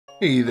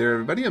Hey there,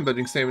 everybody. I'm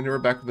unbudgingsalmon here. We're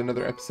back with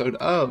another episode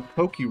of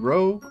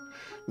PokeRogue.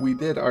 We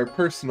did our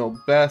personal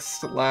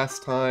best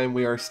last time.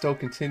 We are still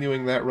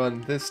continuing that run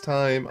this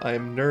time. I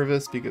am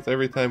nervous because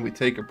every time we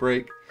take a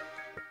break,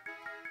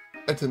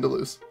 I tend to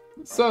lose.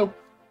 So,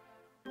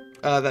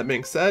 that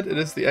being said, it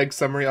is the egg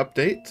summary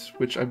update,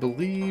 which I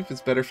believe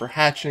is better for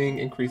hatching,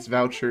 increased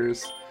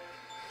vouchers,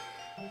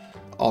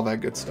 all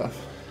that good stuff.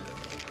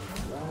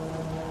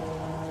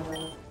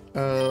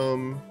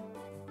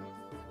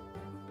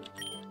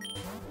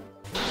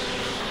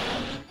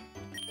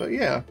 But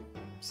yeah,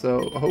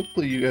 so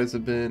hopefully you guys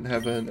have been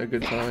having a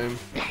good time.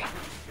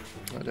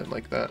 I didn't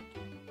like that.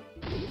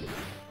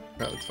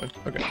 No, that's fine.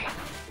 Okay.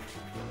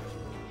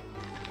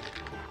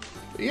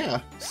 But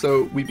yeah,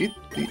 so we beat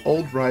the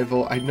old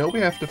rival. I know we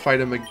have to fight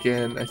him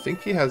again. I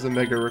think he has a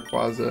Mega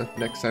Rayquaza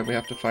next time we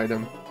have to fight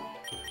him,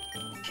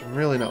 which I'm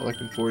really not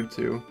looking forward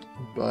to.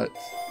 But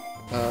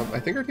I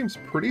think our team's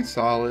pretty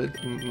solid,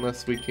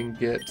 unless we can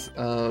get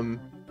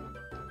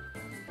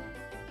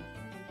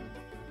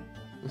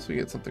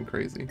something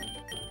crazy.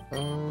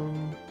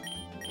 Oh,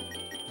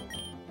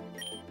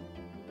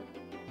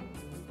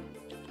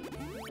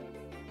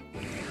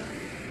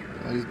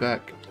 he's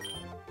back.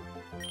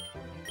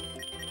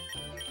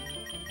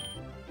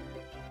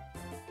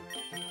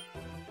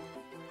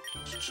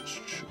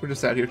 We're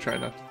just out here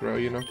trying not to throw,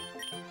 you know.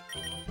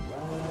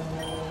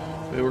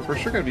 I mean, we're for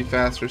sure gonna be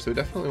faster, so we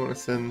definitely want to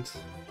send.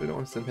 We don't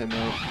want to send him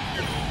out.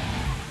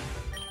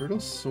 Brutal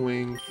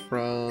swing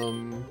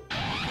from.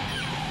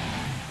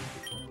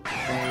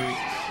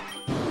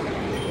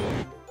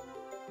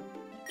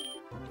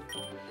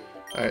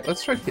 Alright,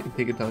 let's try hitting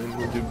Pigatons.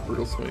 We'll do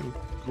Brutal Swing.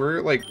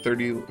 We're like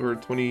 30 or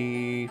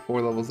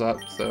 24 levels up,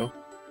 so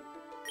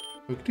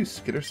we could do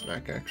Skitter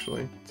Smack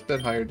actually. It's a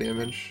bit higher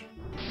damage.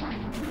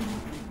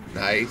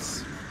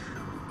 Nice.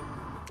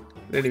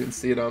 Didn't even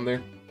see it on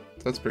there.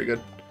 So that's pretty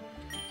good.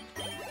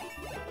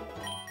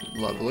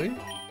 Lovely.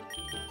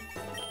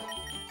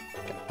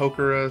 Got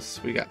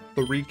Pokerus, we got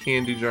 3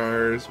 candy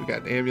jars, we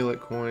got an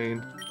amulet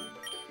coin.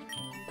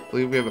 I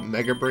believe we have a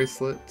Mega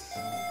Bracelet.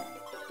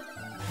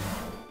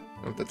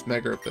 I don't know if that's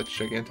Mega or if that's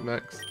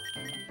Gigantamax.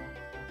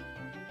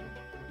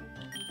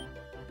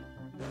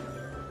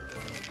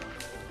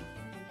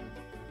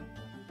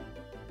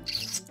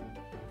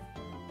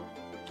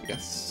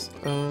 Yes.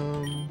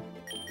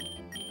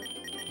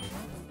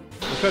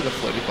 Let's try the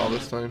Floaty Ball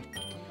this time.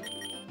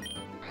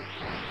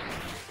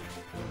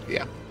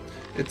 Yeah.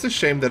 It's a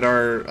shame that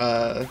our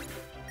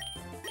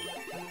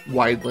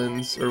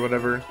Widelands or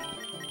whatever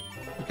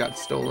got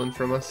stolen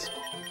from us.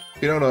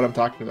 If you don't know what I'm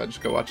talking about,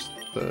 just go watch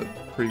the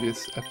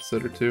previous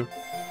episode or two.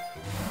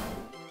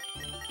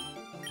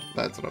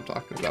 That's what I'm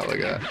talking about,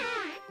 like that.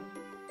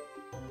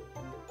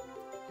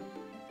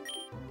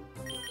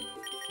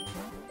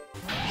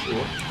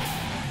 Sure.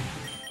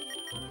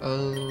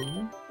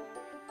 Ooh,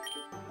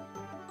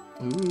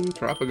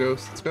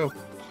 Terapagos, let's go.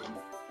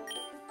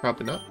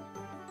 Probably not.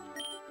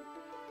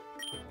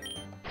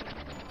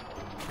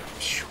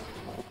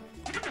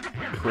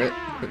 Crit,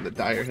 and the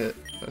dire hit.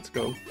 Let's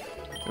go.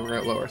 And we're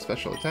gonna lower our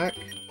special attack.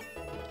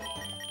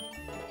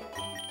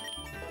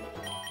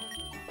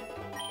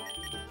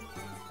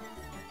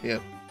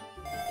 Yep.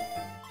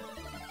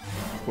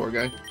 Poor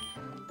guy.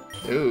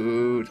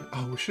 Dude.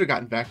 Oh, we should have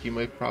gotten Vacuum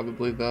Wave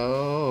probably,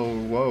 though.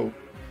 Whoa.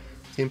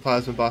 Team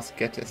Plasma Boss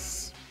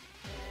Ghetsis.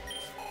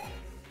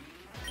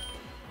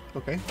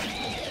 Okay.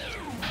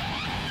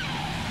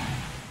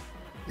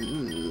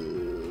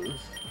 Ooh.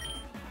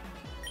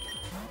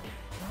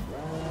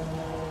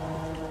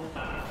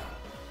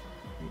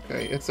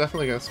 Okay, it's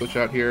definitely gonna switch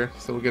out here,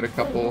 so we'll get a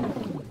couple.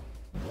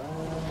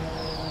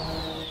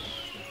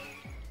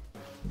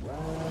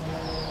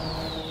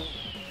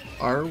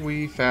 Are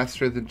we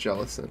faster than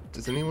Jellicent?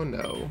 Does anyone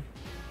know?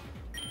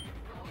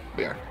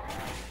 We are.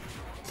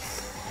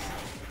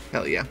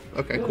 Hell yeah.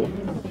 Okay, cool.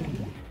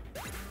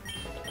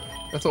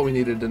 That's all we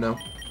needed to know.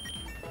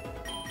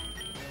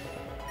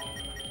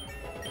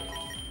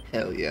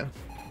 Hell yeah.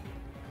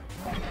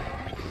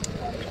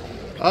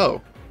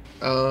 Oh.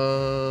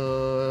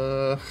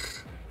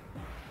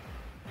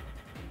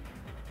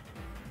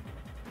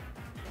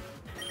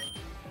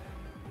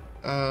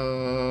 I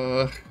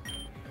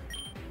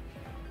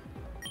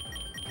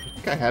don't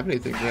think I have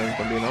anything for him, if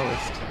I'm being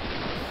honest.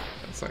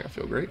 That's not gonna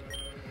feel great.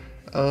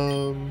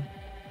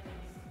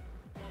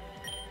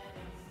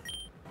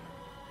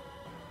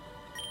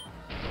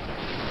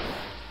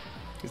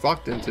 He's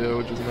locked into it,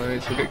 which is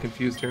nice. We'll get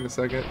confused here in a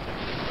second.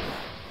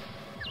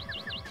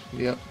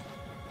 Yep.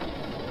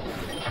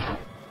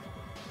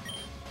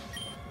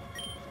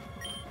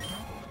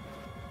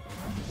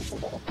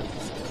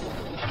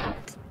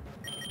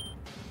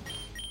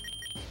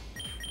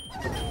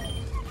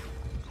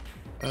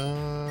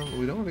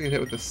 We don't want to get hit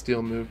with a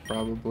steel move,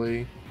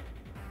 probably.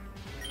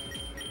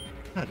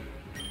 God.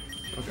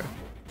 Okay.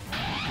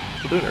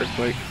 We'll do an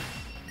Earthquake.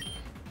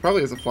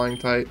 Probably as a flying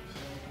type.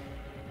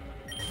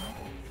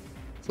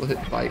 So we'll hit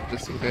Bite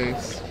just in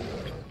case.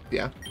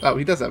 Yeah. Oh,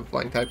 he does have a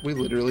flying type. We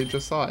literally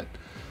just saw it.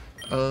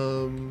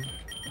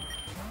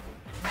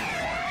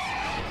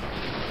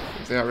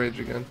 the outrage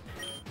again.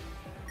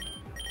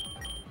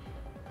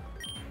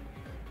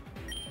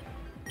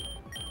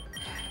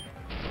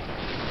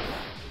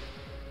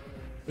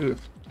 Ooh,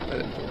 that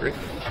didn't feel great.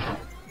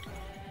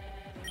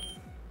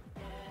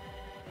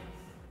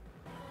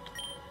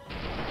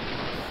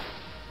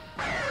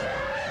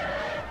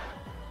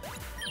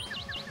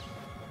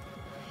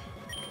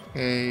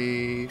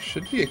 Okay,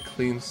 should be a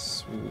clean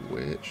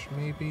switch,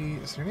 maybe.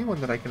 Is there anyone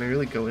that I can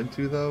really go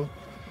into, though?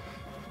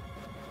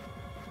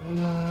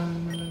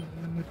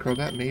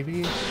 Crobat,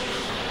 maybe?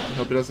 I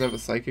hope it doesn't have a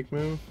psychic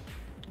move.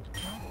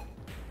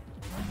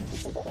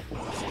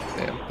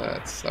 Damn,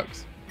 that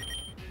sucks.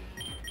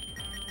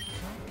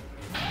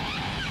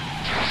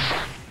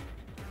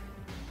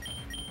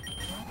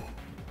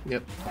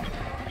 Yep.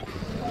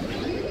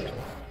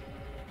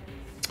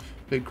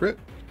 Big crit.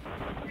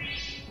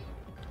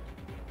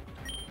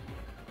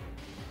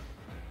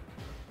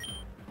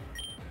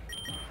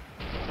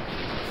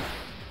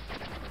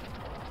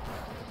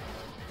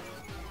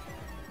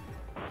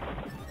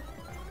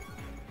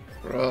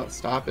 Bro,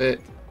 stop it.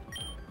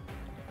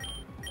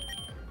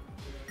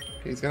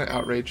 Okay, he's gonna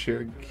outrage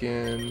here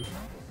again.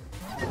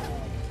 I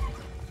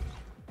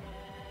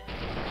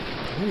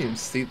didn't even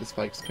see the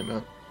spikes come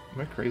out.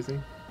 Am I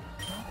crazy?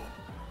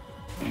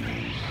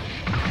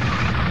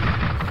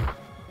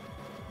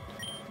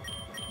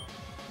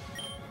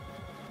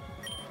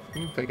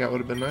 Fake out would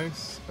have been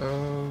nice.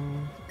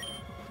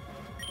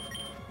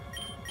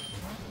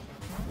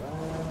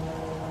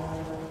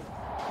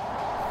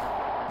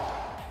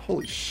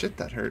 Holy shit,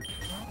 that hurt.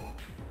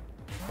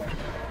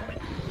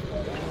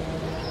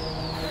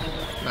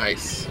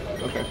 Nice.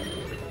 Okay.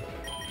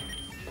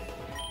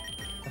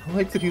 I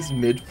like that he's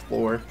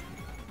mid-floor.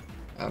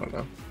 I don't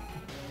know.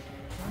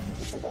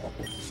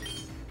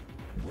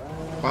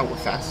 Wow, we're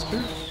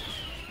faster?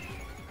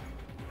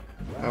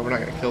 Oh, we're not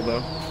gonna kill,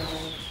 though.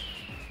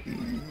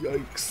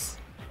 Yikes.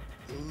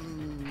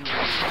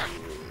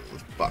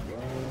 Fuck.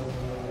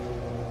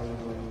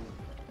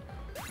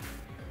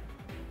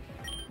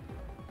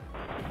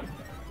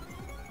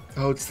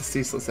 Oh, it's the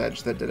Ceaseless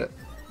Edge that did it.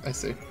 I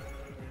see.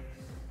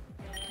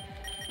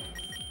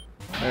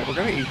 Alright, we're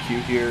gonna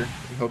EQ here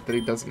and hope that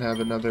he doesn't have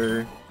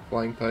another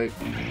Flying Pipe.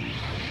 He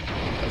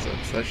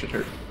doesn't, so that should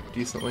hurt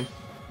decently.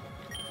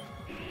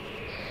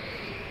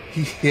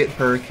 He hit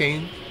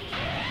Hurricane?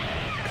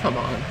 Come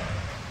on.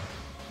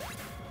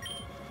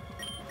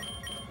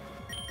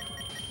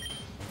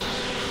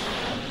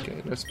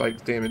 Okay, no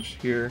spike damage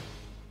here.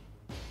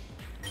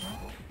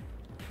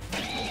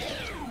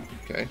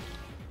 Okay.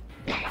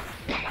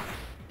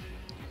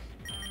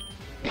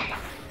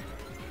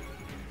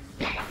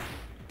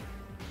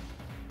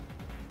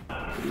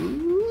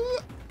 Ooh.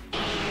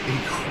 He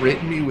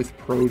crit me with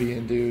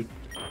Protean, dude.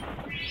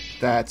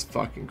 That's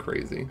fucking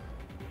crazy.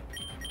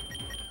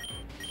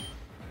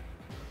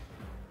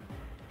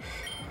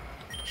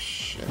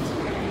 Shit.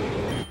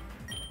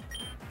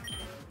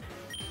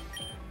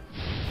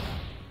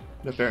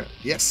 No Baron.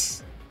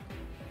 Yes!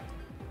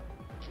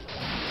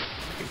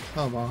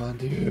 Come on,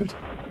 dude.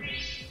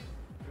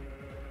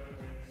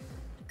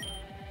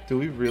 Do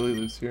we really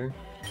lose here?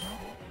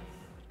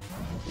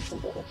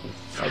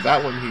 Oh,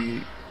 that one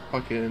he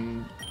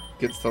fucking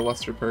gets the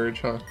Luster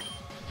Purge, huh?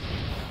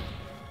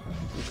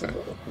 Okay.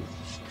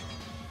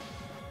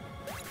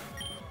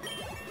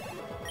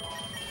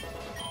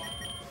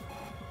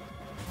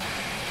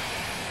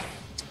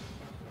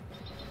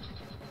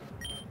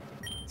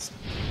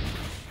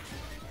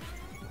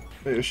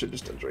 Maybe I should have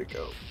just done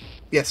Draco.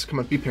 Yes, come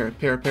on, be parrot,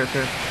 parrot, parrot,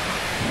 parrot.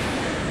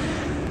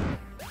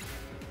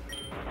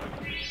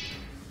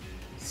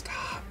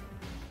 Stop.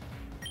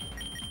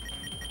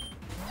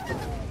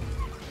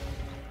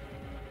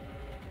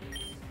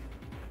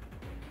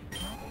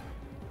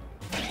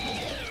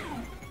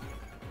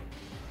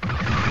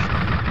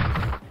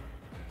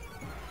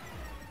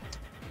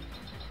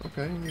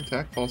 Okay, the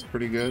attack fall's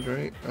pretty good,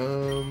 right?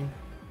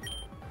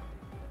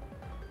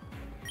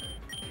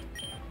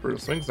 Brutal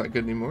Swing's not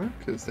good anymore,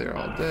 because they're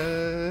all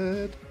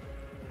dead.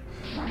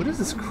 What is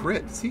this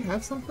crit? Does he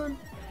have something?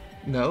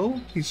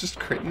 No? He's just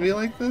critting me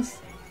like this?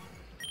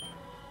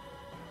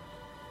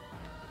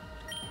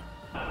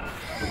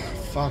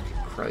 Fucking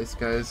Christ,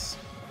 guys.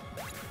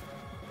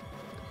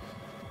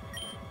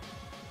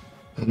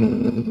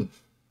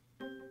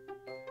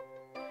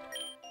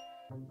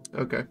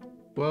 Okay,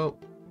 well.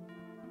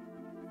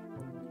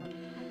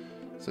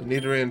 So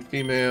Nidoran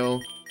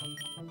female.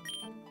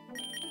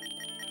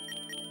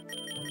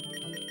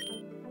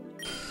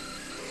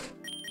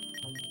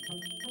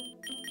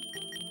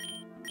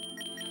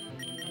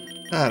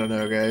 I don't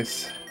know,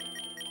 guys.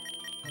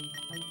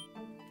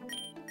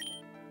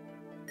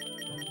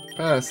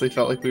 I honestly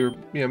felt like we were,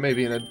 you know,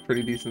 maybe in a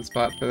pretty decent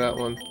spot for that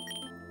one.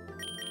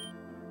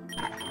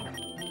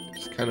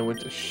 Just kind of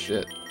went to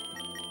shit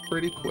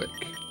pretty quick.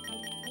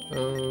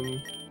 Oh,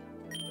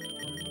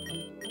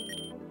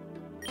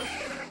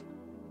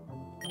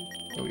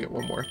 we get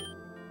one more.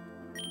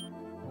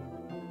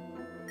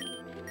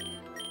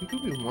 What do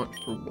we want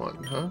for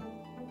one, huh?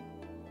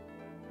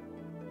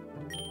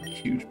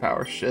 Huge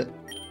power shit.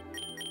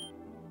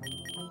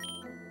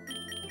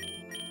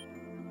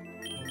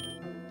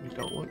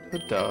 Don't want the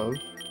dove.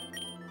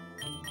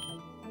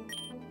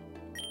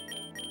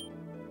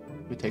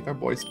 We take our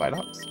boy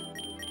Spidops.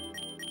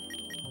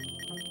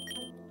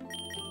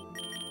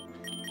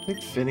 Take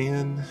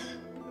Finian.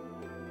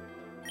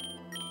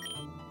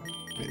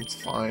 I mean, it's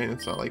fine.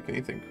 It's not like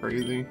anything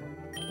crazy.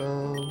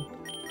 We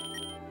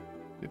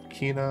have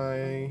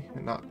Kenai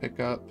and not pick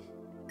up.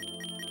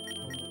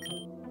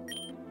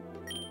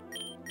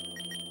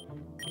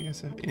 You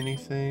guys have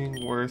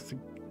anything worth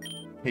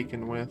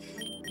taking with?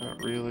 Not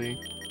really.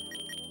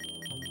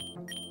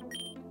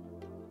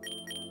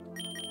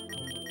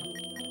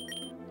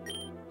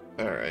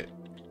 Alright.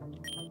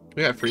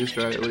 We got freeze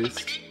dry at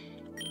least.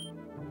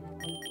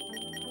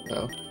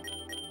 Oh.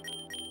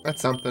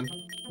 That's something,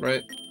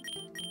 right?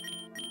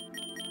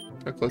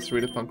 How close are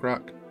we to punk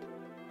rock?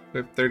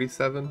 We have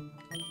 37.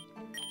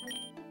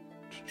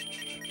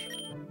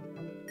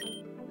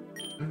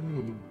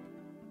 Ooh.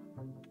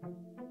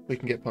 We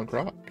can get punk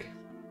rock.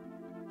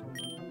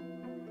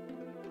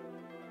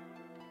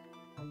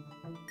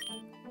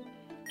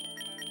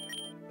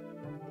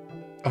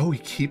 Oh, he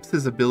keeps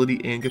his ability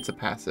and gets a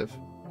passive.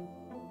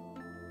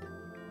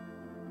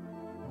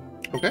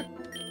 Okay.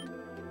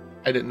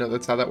 I didn't know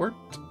that's how that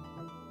worked.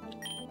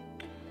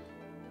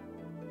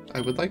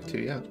 I would like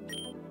to, yeah.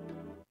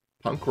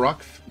 Punk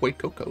rock White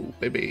Cocoa,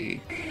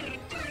 baby.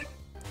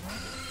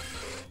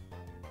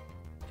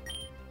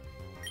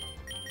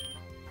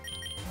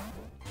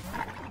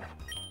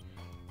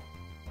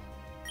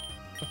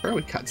 I forgot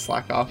we cut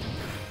Slack off.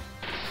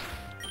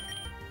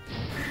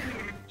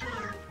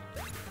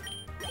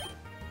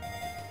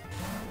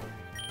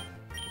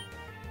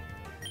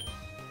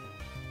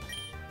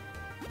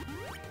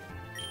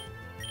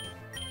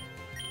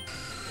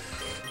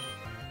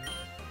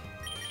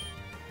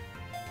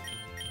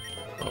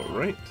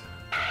 Alright.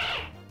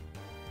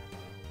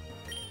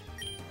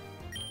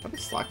 How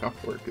does Slack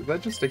off work? Is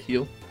that just a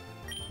heal?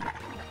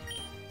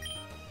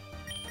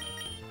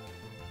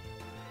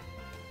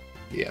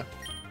 Yeah.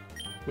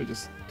 We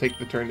just take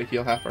the turn to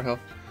heal half our health.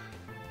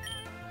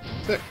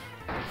 Sick.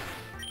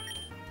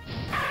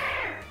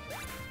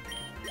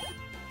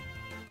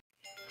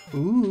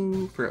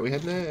 Ooh, forgot we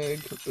had an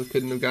egg. We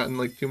couldn't have gotten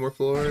like 2 more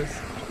floors.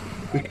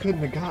 We couldn't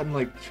have gotten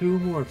like 2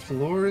 more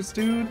floors,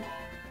 dude.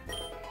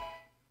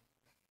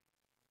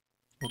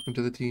 Welcome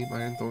to the team,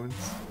 Iron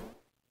Thorns.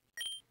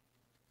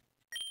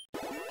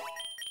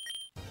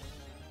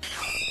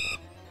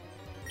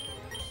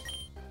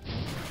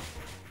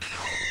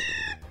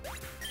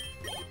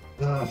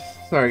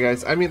 Sorry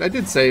guys, I mean I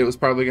did say it was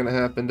probably gonna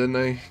happen, didn't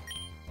I?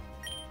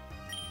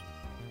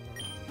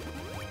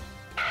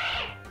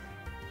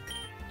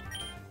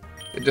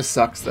 It just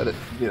sucks that it,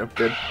 you know,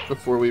 did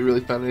before we really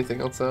found anything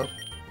else out.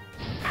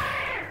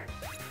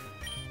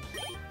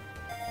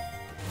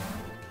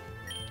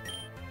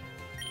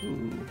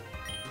 Ooh.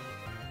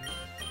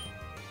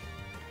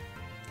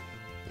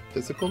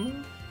 Physical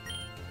move?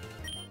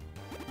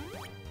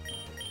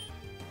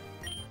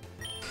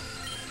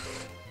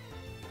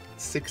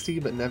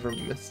 .60 but never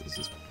misses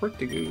is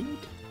pretty good.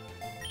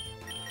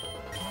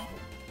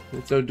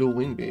 It's no dual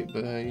wing bait,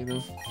 but you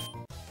know.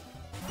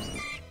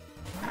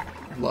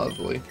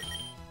 Lovely.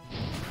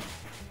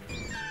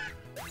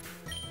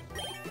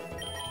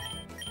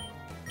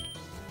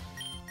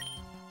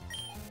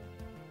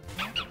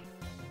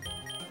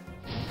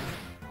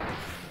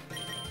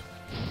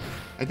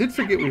 I did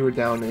forget we were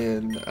down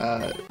in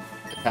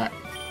attack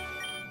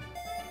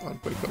on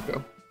Quick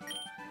Coco.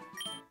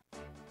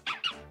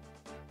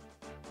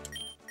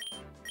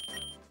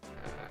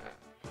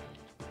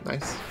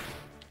 Nice.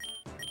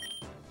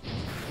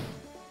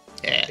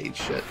 Yeah, eat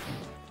shit.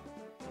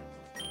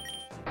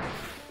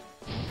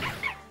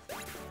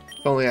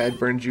 If only I had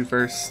burned you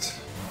first.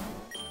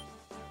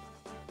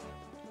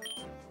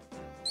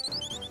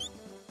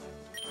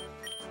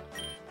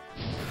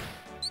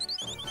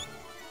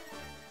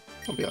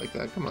 Don't be like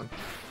that, come on.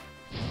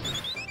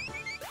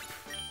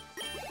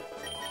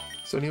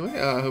 So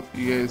anyway, I hope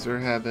you guys are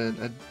having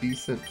a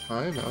decent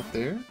time out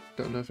there.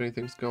 Don't know if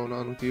anything's going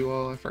on with you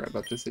all. I forgot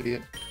about this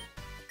idiot.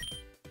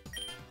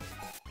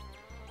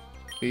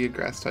 Be a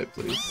grass type,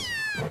 please.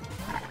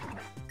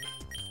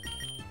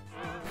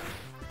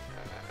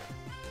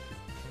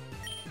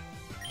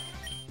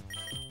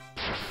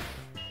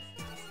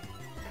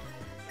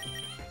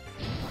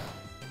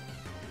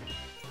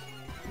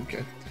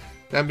 Okay.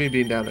 Now me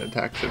being down in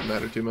attack shouldn't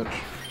matter too much.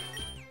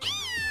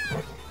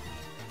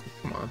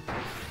 Come on.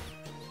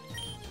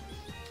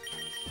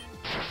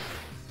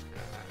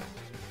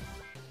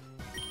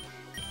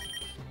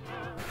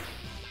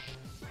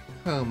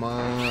 Come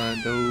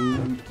on,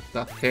 dude.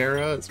 The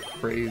Terra is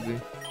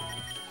crazy.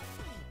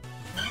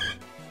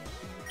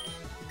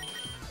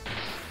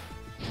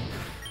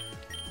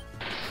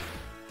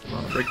 Come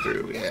on,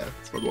 breakthrough. Yeah,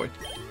 that's my boy.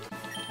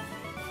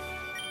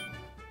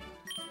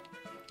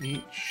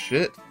 Eat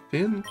shit,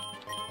 Finn.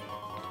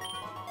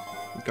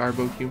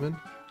 Garbo human.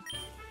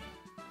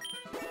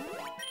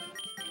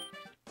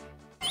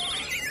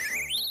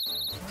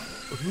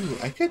 Ooh,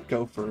 I could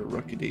go for a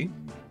Rookie D.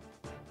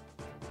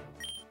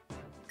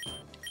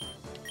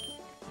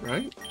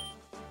 Right?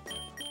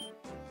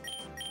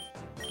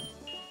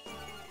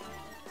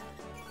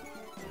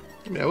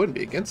 mean, I wouldn't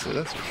be against it,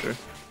 that's for sure.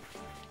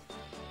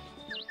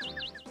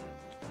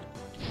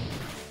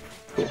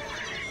 Cool.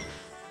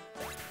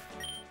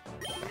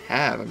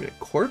 I mean,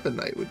 a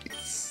Corbinite would be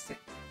sick.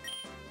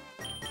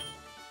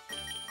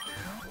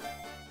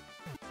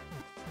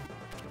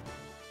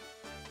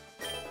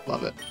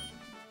 Love it.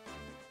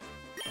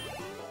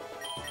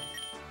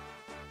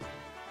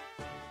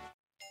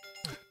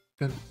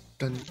 Dun,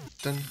 dun,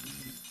 dun.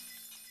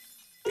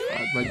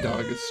 God, my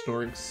dog is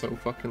snoring so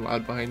fucking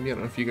loud behind me. I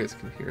don't know if you guys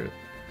can hear it.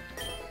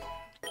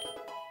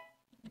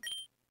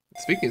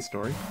 Speaking of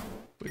snoring,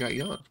 we got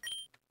Yawn.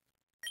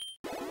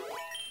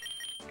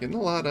 Getting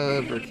a lot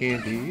of her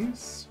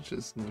candies, which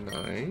is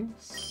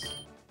nice.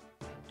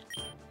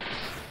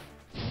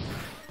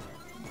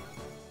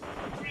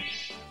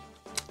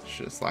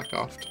 Should have slack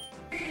offed.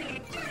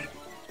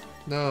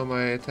 No,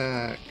 my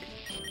attack.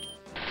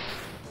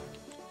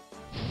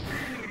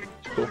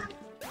 Cool.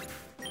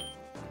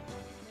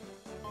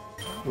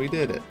 We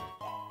did it.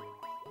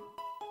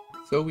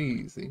 So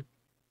easy.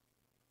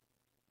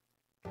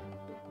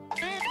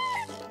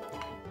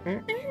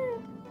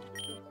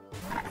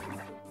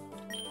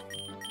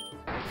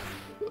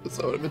 That's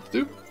not what I meant to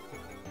do.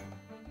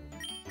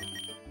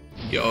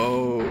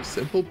 Yo,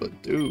 simple but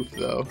doof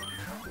though.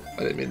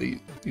 I didn't mean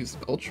to use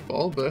an Ultra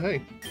Ball, but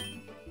hey.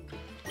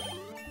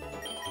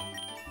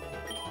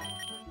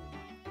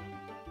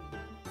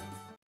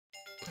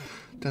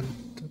 Dun,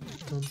 dun,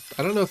 dun.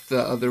 I don't know if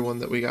the other one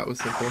that we got was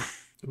simple.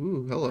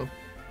 Ooh, hello.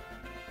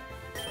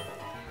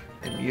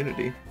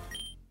 Immunity.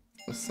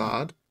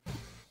 Assad.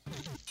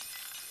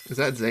 Is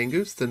that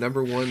Zangoose, the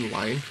 #1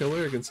 lion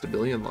killer against a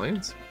billion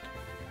lions?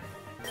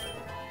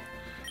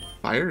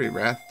 Fiery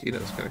Wrath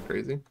Dino's kind of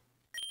crazy.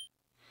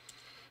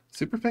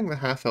 Super Fang, the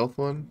half health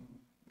one?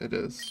 It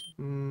is.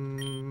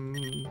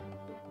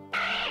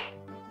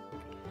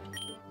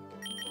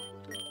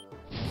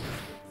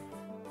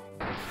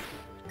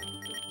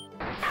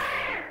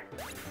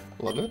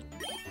 Love it.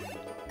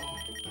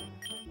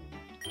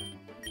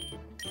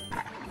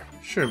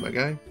 Sure, my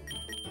guy.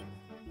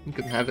 You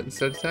can have it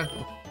instead of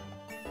tackle.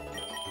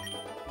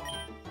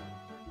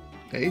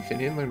 Hey,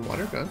 Finian learned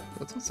Water Gun.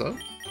 That's what's up.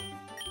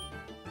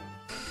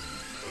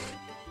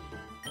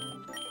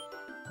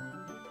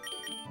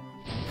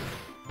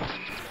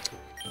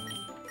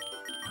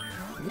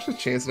 There's a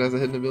chance it has a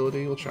hidden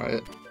ability. We'll try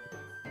it.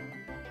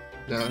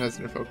 No, it has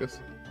inner focus.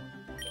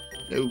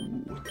 No.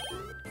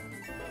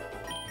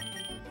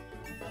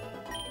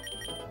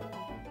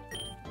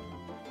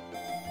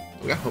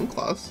 We got Home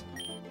Claws.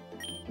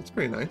 That's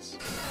pretty nice.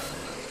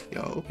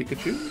 Yo,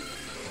 Pikachu.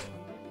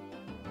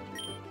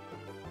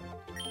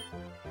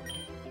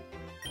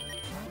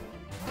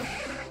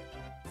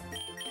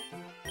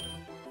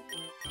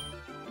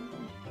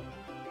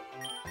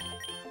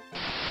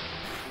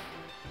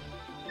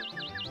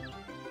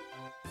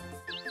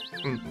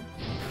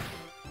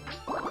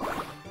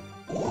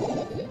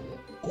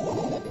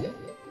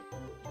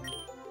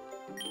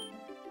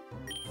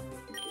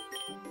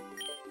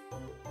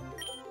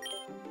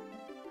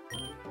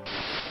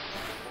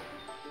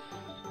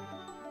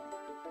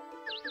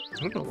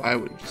 I don't know why I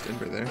wouldn't just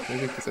Ember there.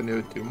 Maybe because I knew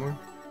it would do more.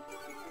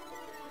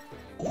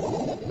 I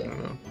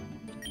don't know.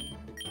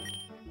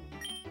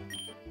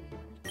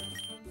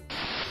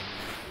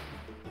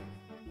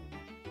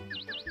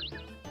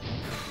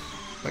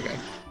 Okay.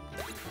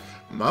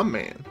 My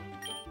man.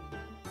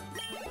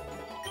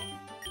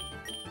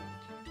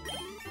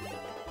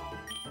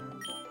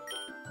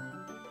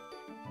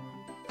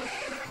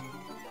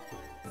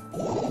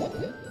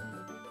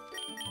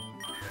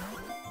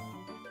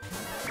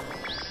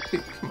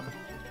 Come on.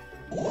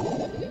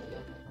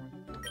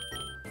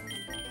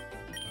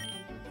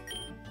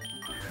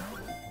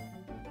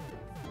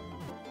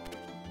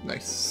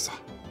 Nice.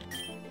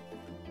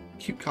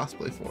 Cute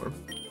cosplay form.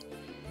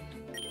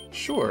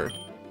 Sure.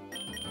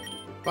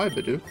 Bye,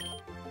 Bidoof.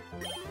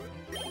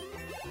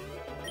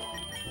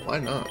 Why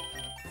not?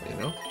 You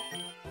know?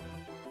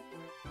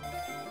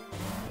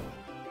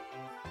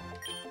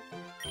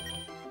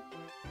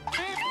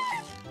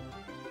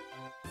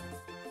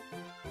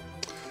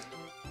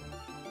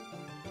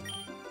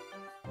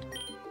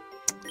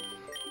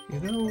 You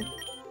know?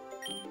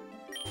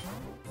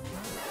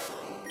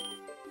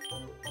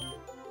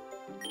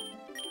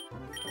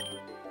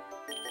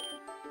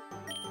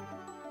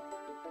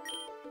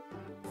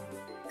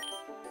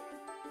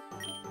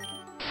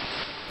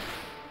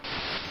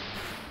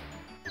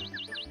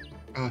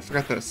 Oh, I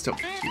forgot that I was still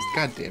confused.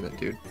 God damn it,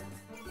 dude.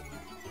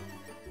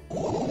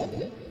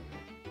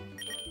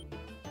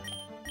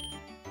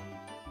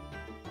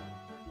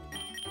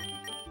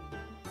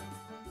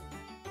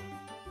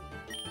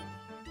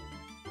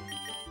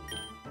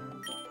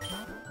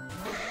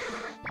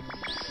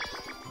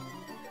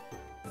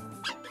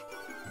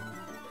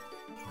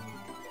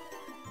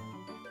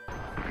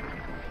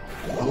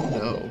 Oh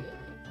no.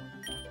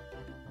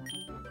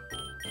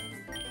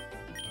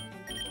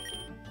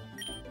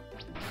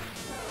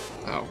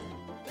 Oh.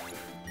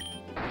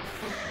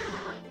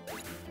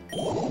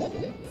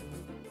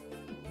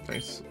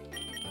 Nice.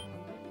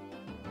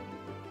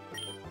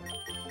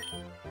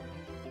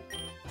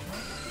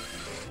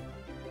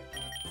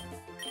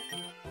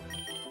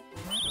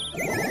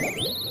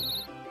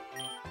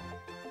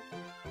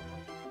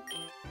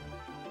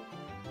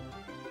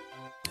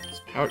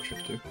 Power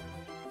Trip too.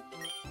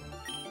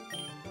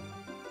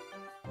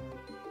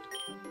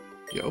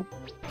 Yo.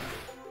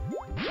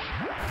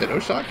 Ditto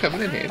Shot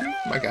coming in handy,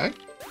 my guy.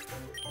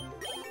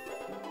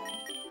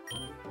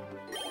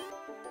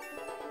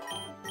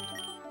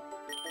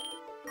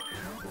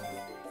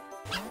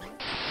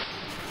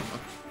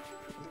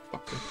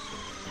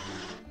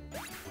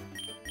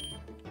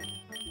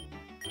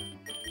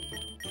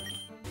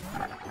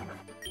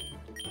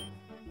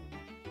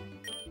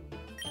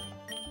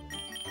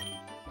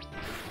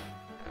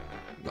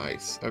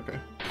 Nice, okay.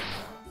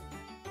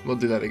 We'll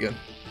do that again.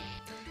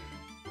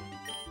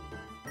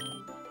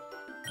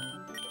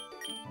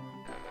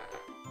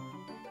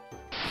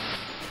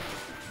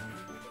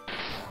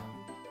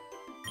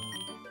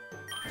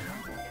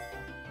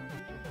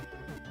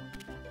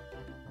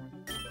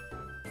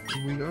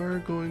 We are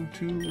going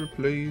to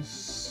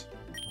replace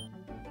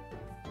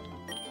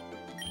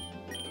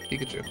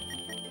Pikachu.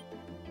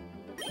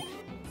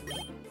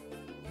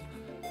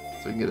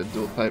 So we can get a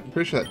dual type. I'm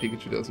pretty sure that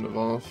Pikachu doesn't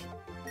evolve.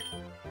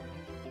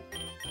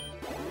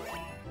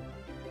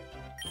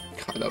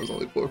 God, that was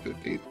only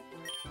 450.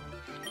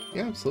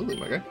 Yeah, absolutely,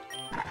 my guy.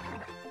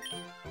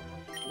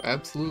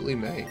 Absolutely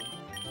may.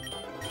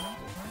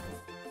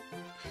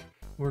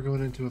 We're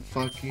going into a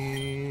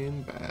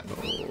fucking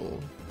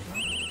battle.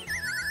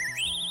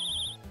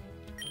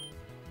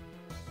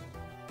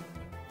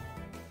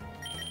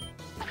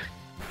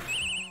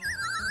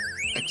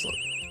 Excellent.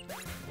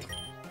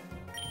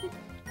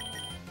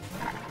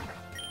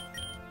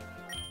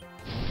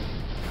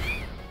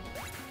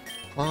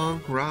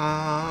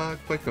 PokeRogue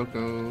by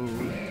Coco.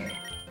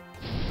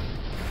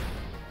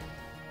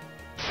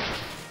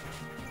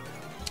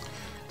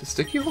 Does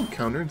Sticky hold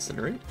counter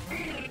incinerate?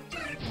 Is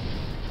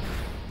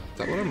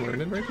that what I'm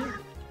learning right here?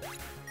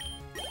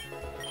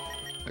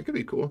 That could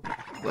be cool.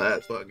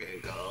 Let's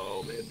fucking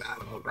go mid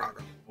battle,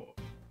 Croco.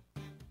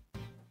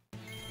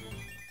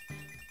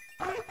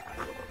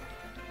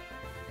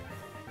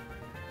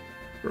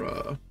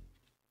 Bruh.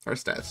 Our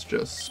stats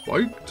just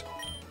spiked.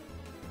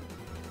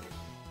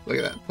 Look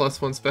at that.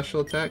 +1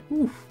 special attack.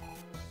 Oof.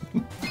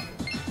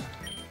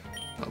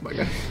 Oh my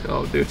god.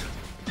 Oh, dude.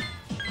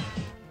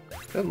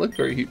 Doesn't look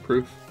very heat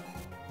proof.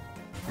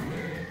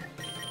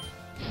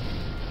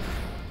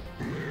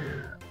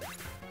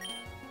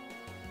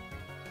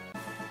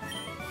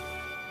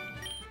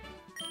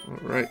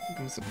 Alright,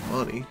 give me some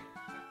money.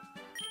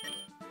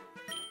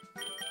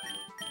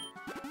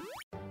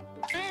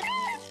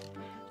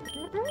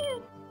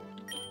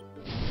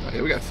 Oh,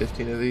 yeah, we got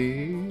 15 of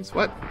these.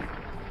 What?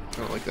 I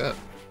don't like that.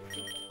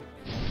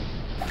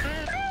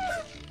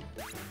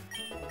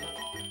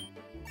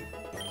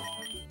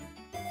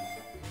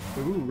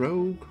 Ooh,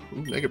 Rogue.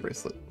 Ooh, Mega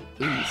Bracelet.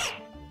 Please.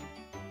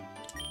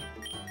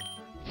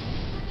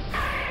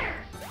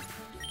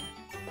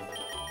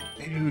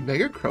 Dude,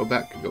 Mega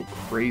Crobat could go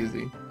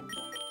crazy.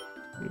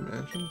 Can you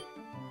imagine?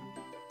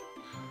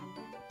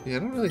 Yeah, I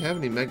don't really have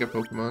any Mega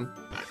Pokemon.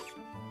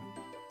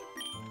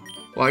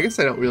 Well, I guess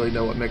I don't really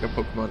know what Mega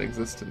Pokemon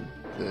exist in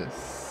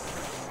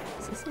this.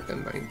 Is this like a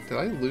 9? Did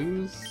I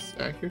lose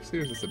accuracy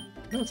or is this a...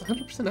 No, it's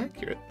 100%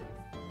 accurate.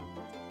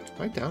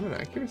 Am I down in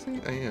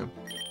accuracy? I am.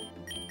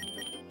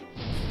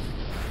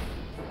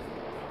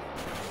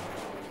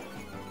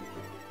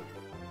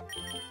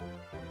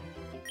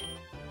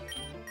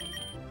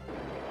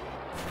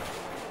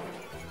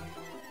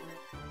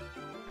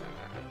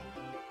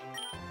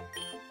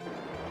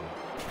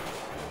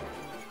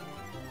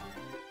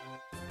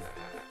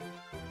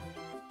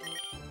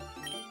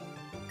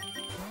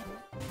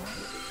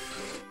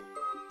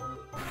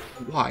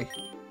 Why?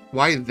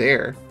 Why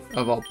there,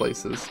 of all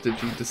places,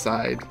 did you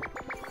decide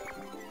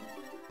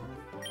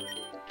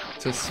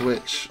to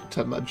switch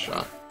to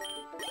Mudshot?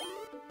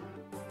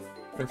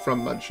 Or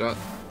from Mudshot?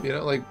 You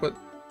know, like, what?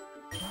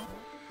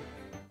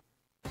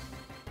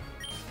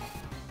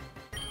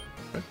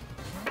 Okay.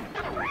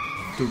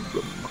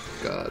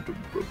 Duramaka,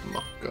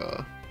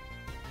 Duramaka.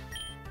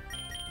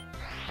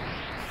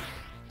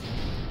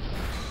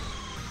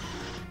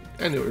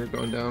 I knew we were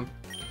going down.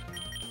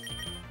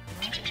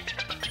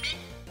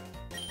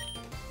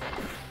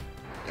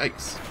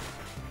 Yikes.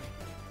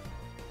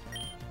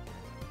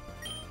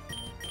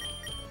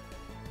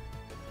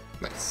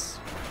 Nice.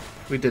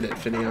 We did it,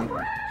 Finion.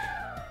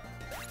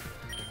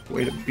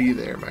 Way to be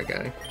there, my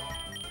guy.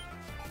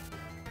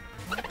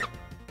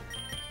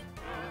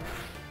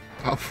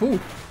 Oh, phew.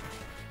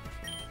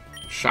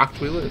 Shocked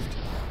we lived.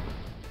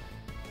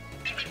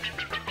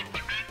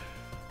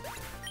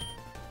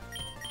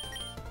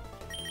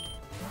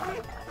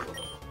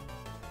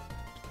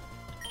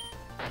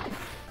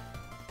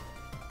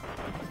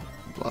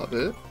 Love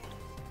it.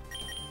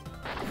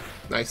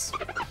 Nice.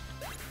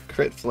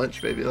 Crit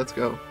flinch, baby. Let's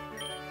go.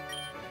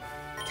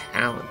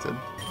 Talented.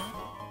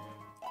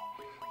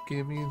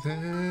 Give me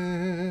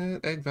that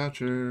egg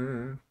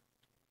voucher.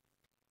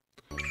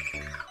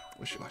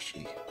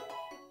 Wishy-washy.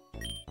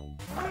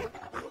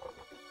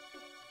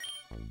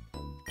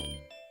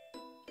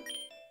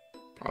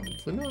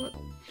 Probably not.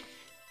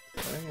 I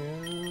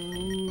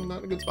am not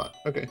in a good spot.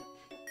 Okay.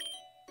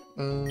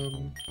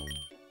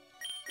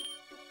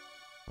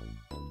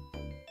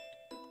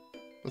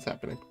 What's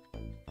happening?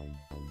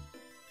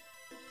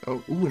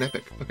 Oh, ooh, an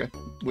epic. Okay,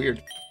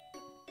 weird.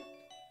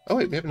 Oh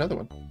wait, we have another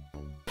one.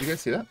 Did you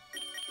guys see that?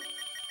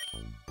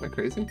 Am I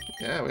crazy?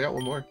 Yeah, we got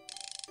one more.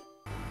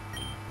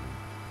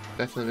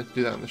 Definitely meant to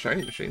do that on the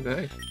shiny machine, but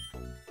hey.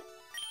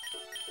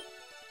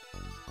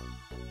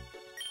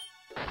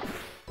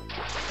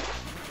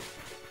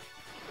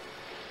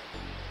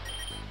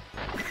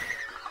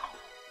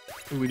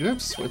 Ooh, we do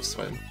have Swift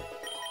Swim.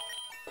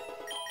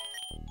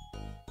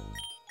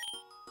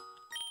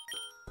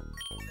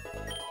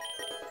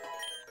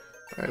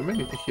 Alright, I might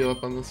need to heal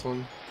up on this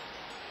one.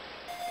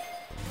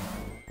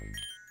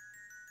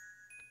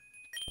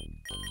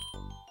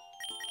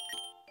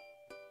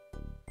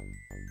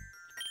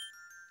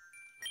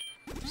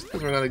 Just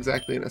because we're not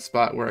exactly in a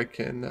spot where I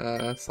can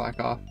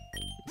slack off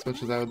as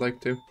much as I would like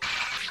to.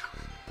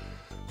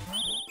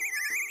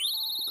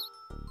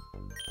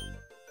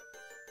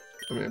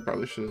 I mean, I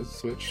probably should have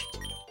switched,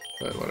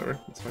 but whatever,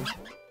 it's fine.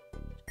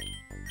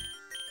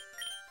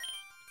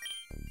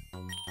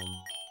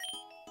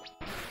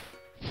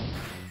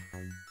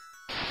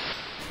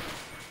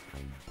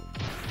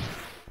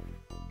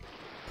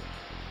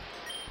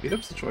 Beat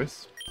up's the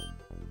choice.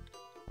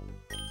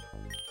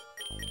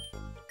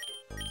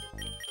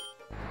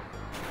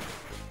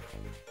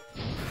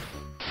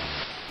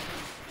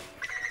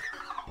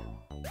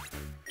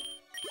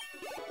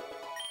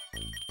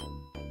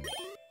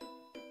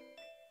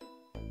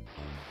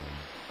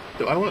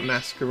 Do I want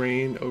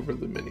Masquerain over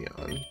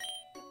Luminion?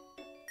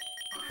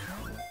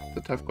 It's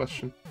a tough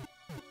question.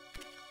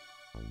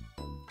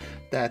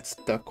 That's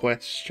the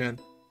question.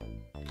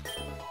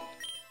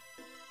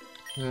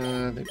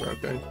 I think we're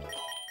okay.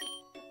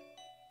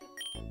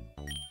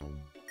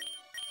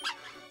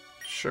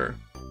 Sure.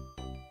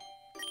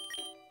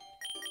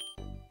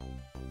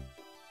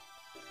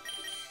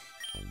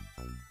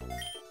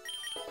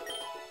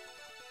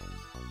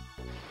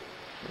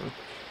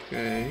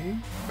 Okay.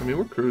 I mean,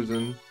 we're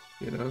cruising.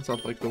 You know, it's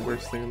not like the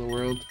worst thing in the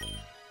world.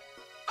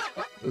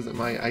 Isn't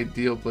my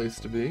ideal place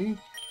to be.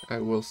 I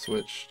will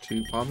switch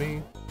to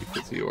Pommy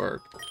because you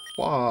are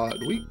quad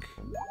weak.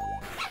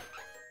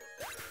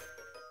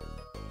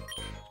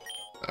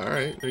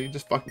 Alright, or you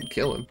just fucking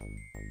kill him.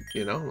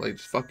 You know, like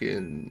just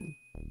fucking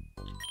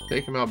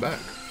take him out back.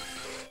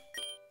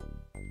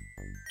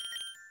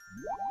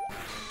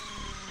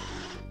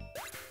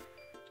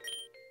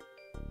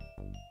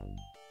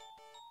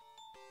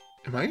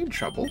 Am I in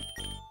trouble?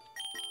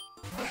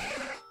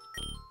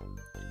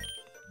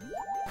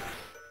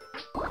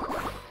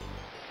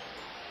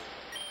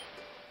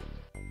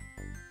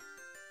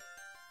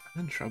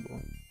 I'm in trouble.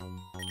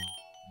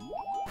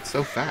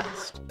 So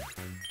fast.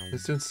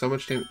 It's doing so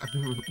much damage. I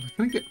mean, am I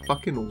gonna get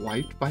fucking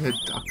wiped by a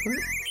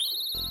ducklet?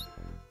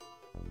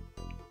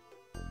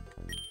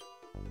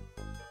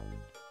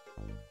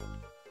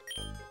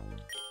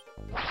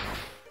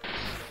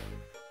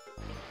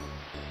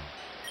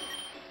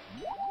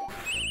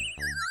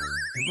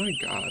 Oh my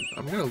god,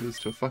 I'm gonna lose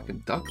to a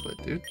fucking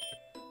ducklet, dude.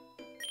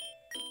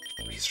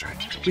 Freeze dry.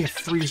 We have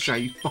freeze dry,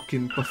 you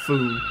fucking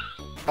buffoon.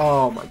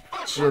 Oh my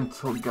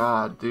gentle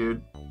god,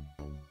 dude.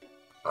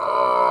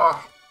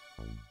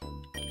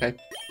 Okay.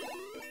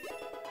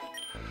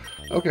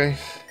 Okay.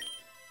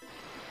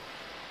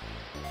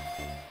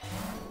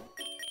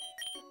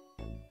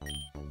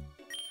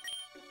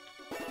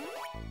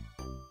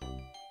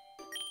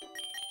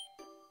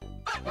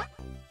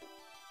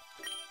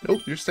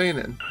 Nope, you're staying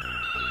in.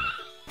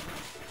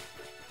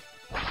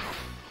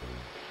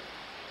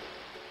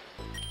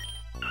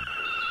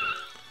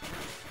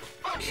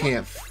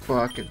 Can't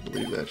fucking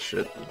believe that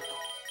shit.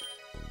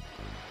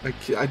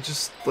 I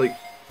just, like,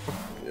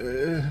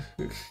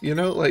 you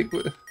know, like,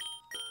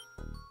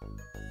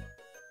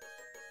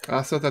 I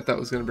also thought that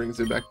was going to bring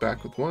Zubac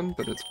back with one,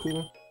 but it's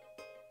cool.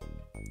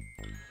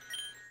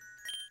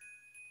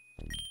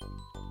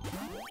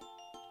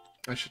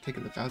 I should have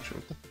taken the voucher.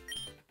 What the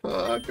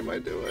fuck am I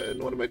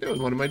doing? What am I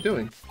doing? What am I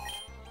doing?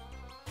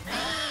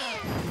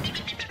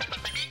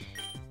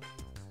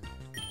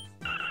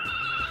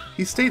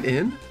 He stayed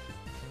in?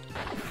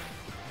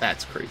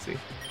 That's crazy.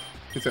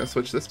 He's gonna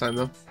switch this time,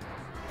 though.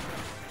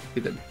 He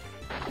did.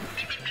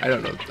 I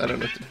don't know. I don't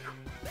know.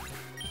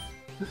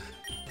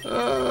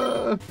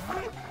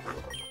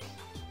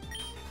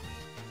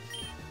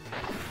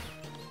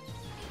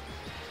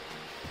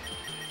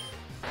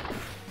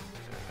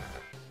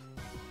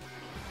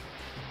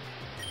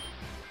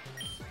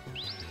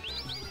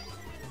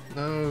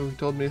 No, he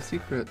told me a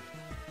secret.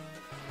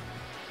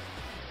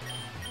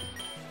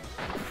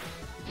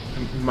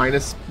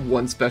 Minus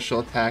one special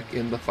attack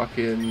in the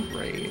fucking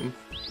rain.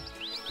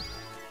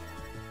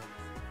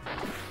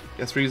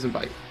 Guess we're using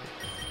bite.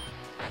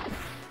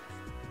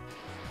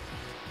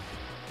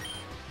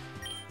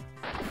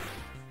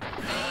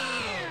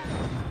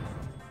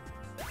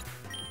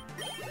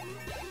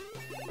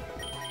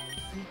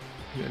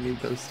 I need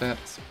those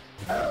stats.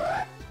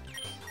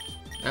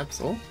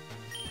 Absol.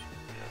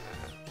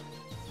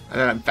 I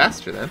know I'm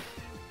faster then.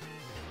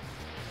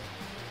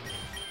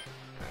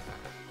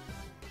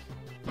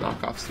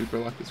 Knockoff super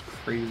luck is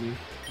crazy.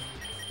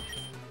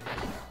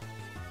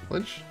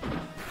 Flinch.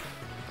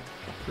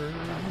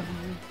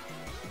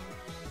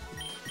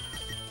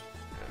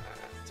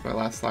 It's my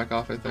last slack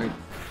off, I think.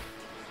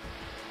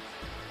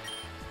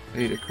 I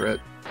need a crit.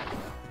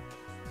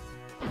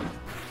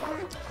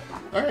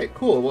 Alright,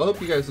 cool. Well, I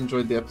hope you guys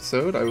enjoyed the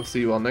episode. I will see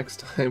you all next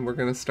time. We're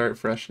going to start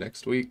fresh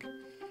next week.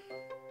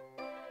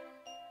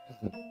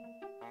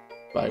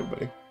 Bye,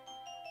 everybody.